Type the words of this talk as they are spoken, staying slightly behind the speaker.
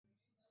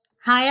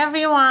Hi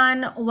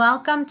everyone,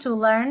 welcome to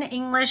Learn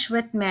English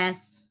with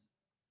Miss.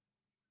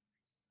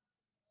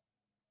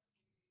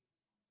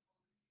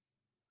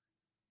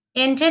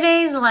 In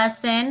today's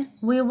lesson,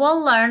 we will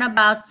learn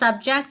about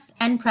subjects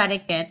and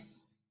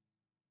predicates.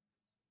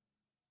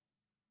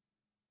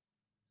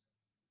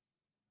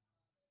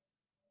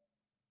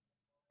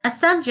 A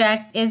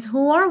subject is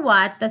who or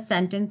what the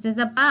sentence is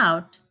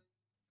about.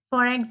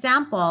 For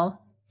example,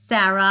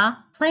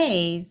 Sarah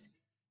plays.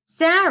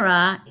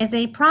 Sarah is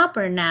a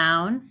proper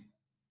noun.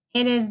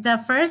 It is the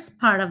first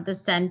part of the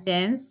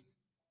sentence.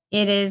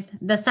 It is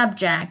the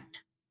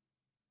subject.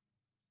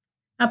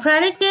 A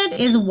predicate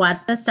is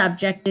what the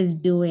subject is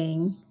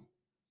doing.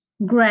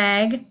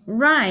 Greg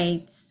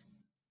writes.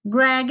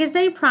 Greg is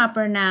a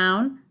proper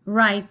noun.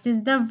 Writes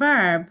is the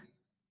verb.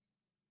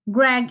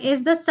 Greg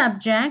is the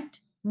subject.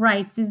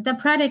 Writes is the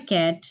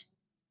predicate.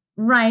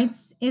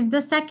 Writes is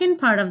the second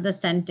part of the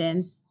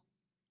sentence.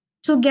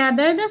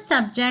 Together, the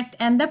subject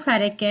and the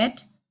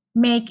predicate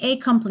make a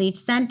complete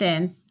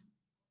sentence.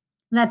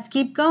 Let's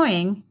keep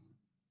going.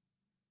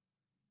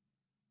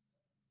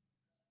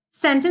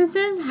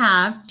 Sentences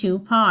have two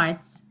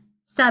parts.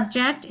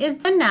 Subject is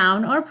the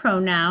noun or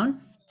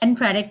pronoun, and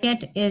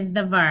predicate is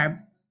the verb.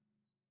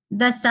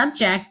 The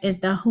subject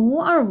is the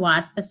who or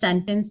what the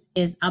sentence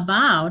is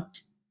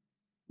about.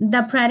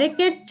 The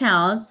predicate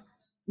tells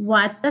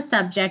what the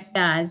subject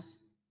does.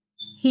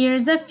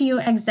 Here's a few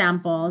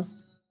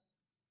examples.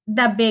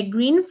 The big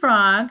green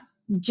frog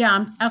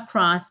jumped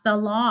across the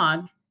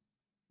log.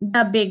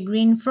 The big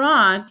green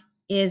frog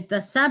is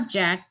the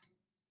subject.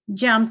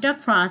 Jumped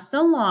across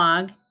the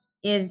log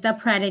is the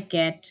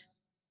predicate.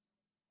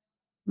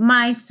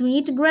 My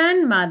sweet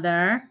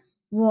grandmother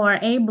wore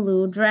a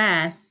blue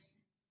dress.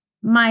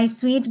 My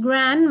sweet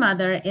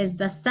grandmother is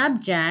the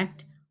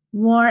subject.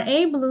 Wore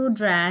a blue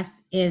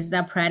dress is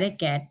the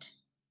predicate.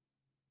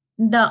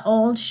 The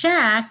old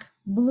shack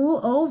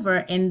blew over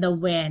in the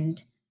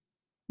wind.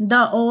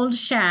 The old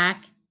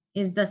shack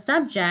is the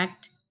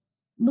subject.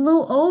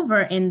 Blew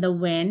over in the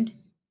wind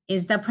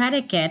is the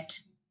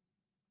predicate.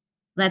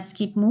 Let's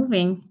keep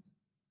moving.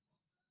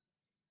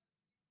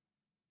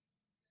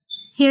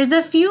 Here's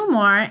a few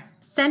more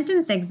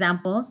sentence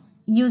examples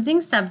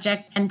using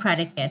subject and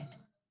predicate.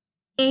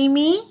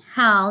 Amy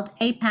held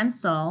a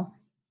pencil.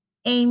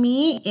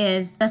 Amy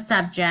is the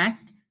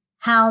subject.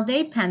 Held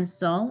a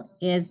pencil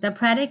is the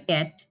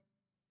predicate.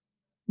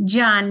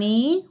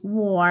 Johnny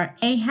wore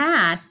a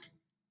hat.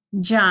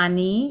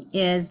 Johnny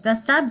is the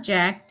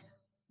subject.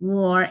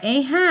 Wore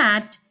a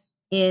hat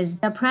is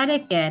the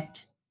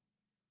predicate.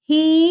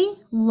 He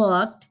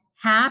looked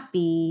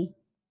happy.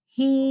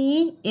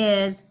 He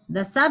is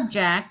the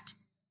subject.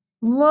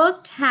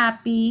 Looked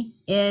happy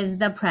is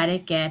the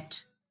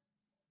predicate.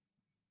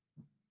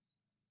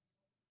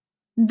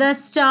 The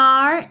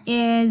star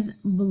is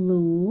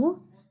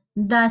blue.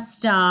 The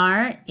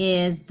star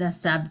is the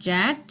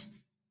subject.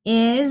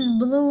 Is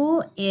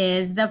blue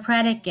is the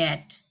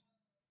predicate.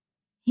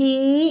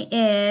 He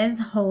is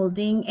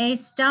holding a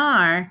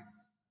star.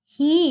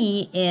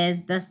 He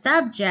is the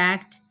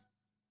subject.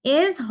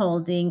 Is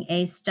holding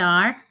a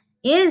star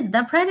is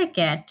the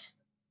predicate.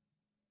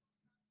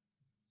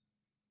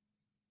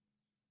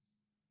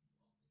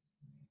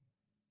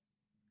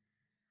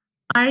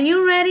 Are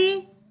you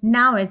ready?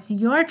 Now it's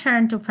your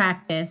turn to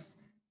practice.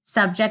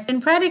 Subject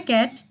and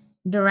predicate,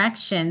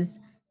 directions.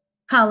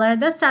 Color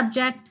the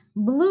subject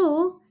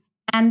blue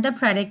and the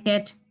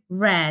predicate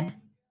red.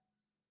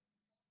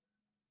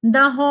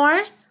 The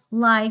horse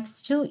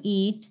likes to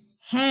eat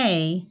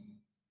hay.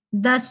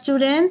 The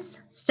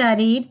students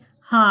studied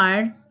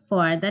hard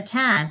for the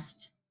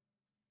test.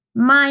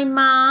 My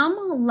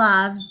mom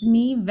loves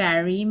me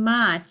very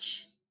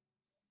much.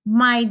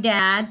 My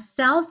dad's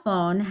cell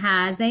phone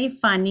has a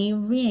funny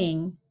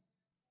ring.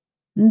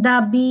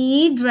 The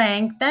bee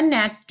drank the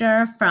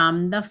nectar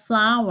from the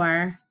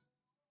flower.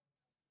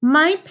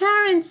 My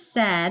parents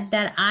said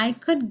that I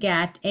could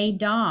get a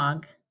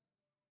dog.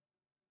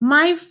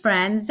 My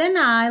friends and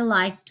I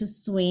like to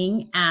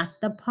swing at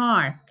the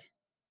park.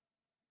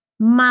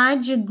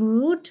 Mudge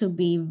grew to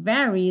be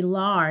very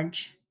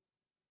large.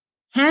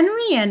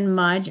 Henry and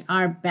Mudge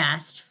are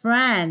best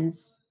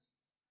friends.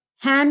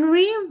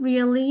 Henry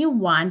really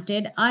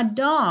wanted a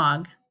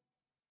dog.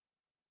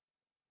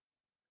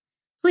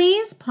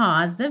 Please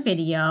pause the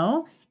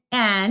video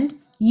and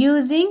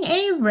using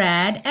a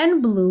red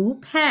and blue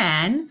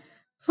pen,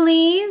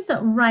 please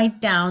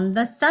write down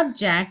the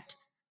subject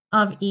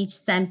of each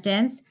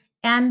sentence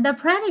and the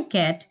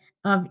predicate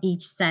of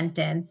each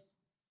sentence.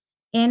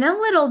 In a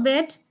little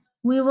bit,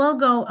 we will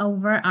go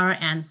over our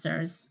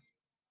answers.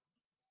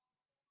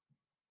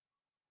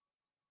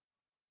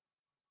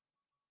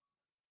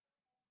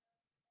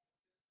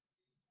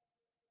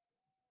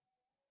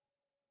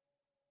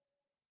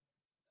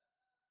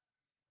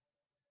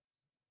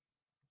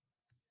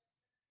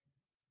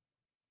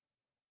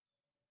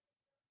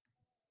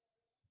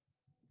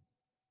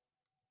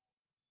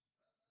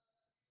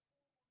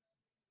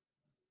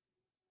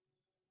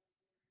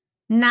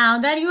 Now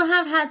that you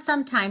have had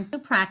some time to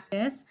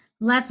practice,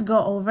 let's go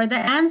over the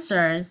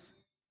answers.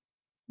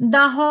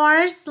 The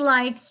horse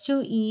likes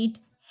to eat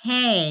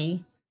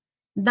hay.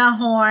 The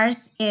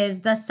horse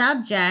is the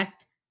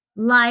subject.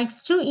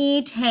 Likes to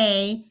eat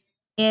hay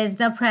is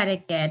the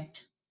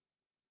predicate.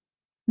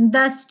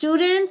 The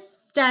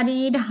students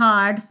studied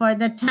hard for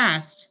the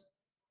test.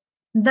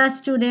 The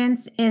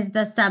students is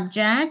the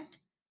subject.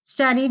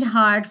 Studied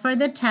hard for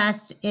the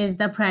test is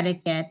the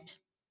predicate.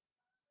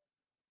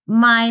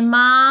 My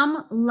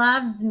mom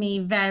loves me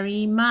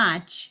very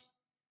much.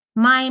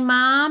 My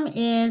mom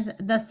is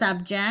the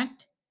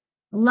subject.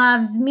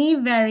 Loves me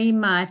very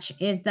much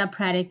is the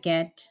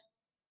predicate.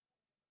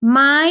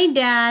 My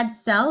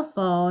dad's cell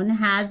phone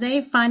has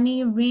a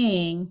funny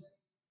ring.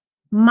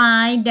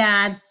 My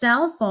dad's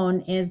cell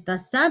phone is the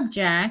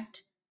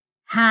subject.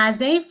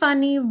 Has a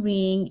funny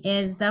ring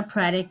is the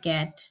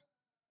predicate.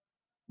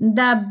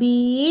 The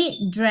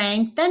bee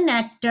drank the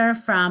nectar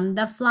from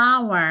the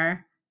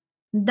flower.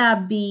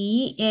 The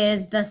bee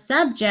is the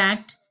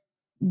subject.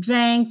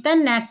 Drank the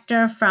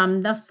nectar from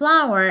the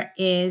flower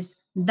is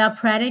the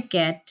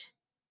predicate.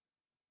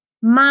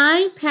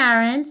 My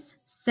parents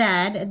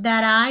said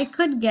that I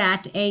could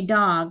get a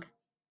dog.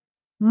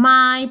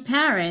 My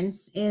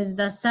parents is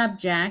the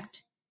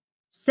subject.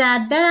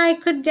 Said that I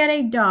could get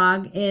a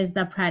dog is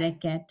the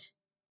predicate.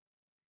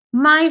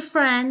 My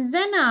friends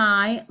and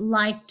I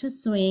like to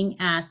swing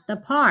at the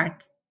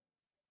park.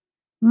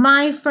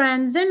 My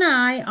friends and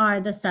I are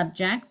the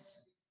subjects.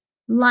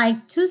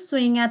 Like to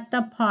swing at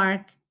the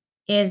park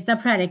is the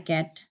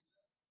predicate.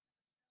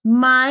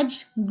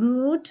 Mudge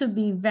grew to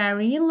be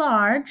very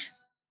large.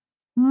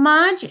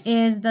 Mudge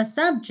is the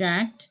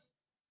subject.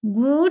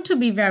 Grew to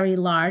be very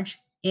large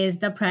is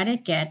the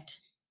predicate.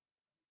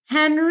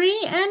 Henry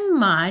and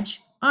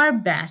Mudge are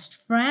best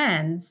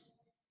friends.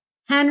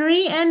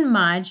 Henry and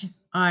Mudge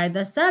are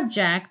the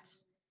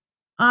subjects.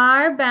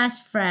 Are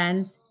best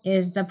friends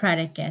is the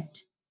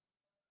predicate.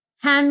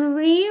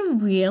 Henry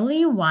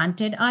really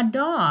wanted a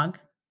dog.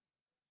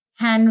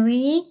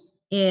 Henry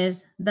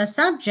is the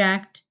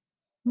subject.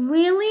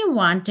 Really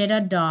wanted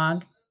a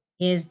dog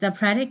is the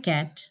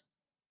predicate.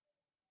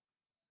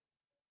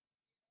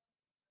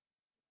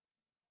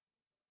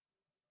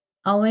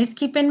 Always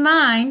keep in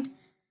mind,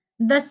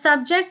 the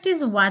subject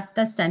is what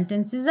the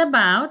sentence is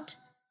about,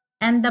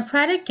 and the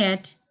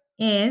predicate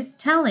is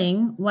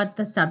telling what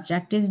the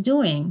subject is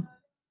doing.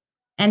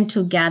 And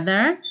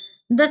together,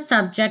 the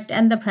subject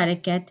and the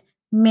predicate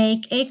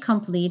make a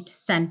complete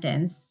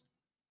sentence.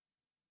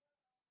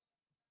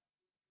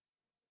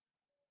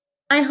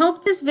 I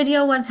hope this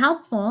video was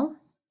helpful.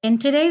 In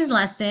today's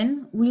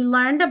lesson, we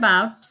learned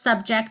about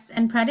subjects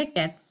and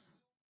predicates.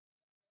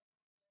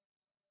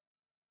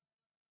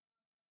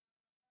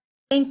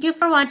 Thank you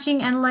for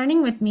watching and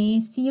learning with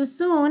me. See you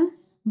soon.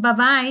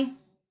 Bye-bye.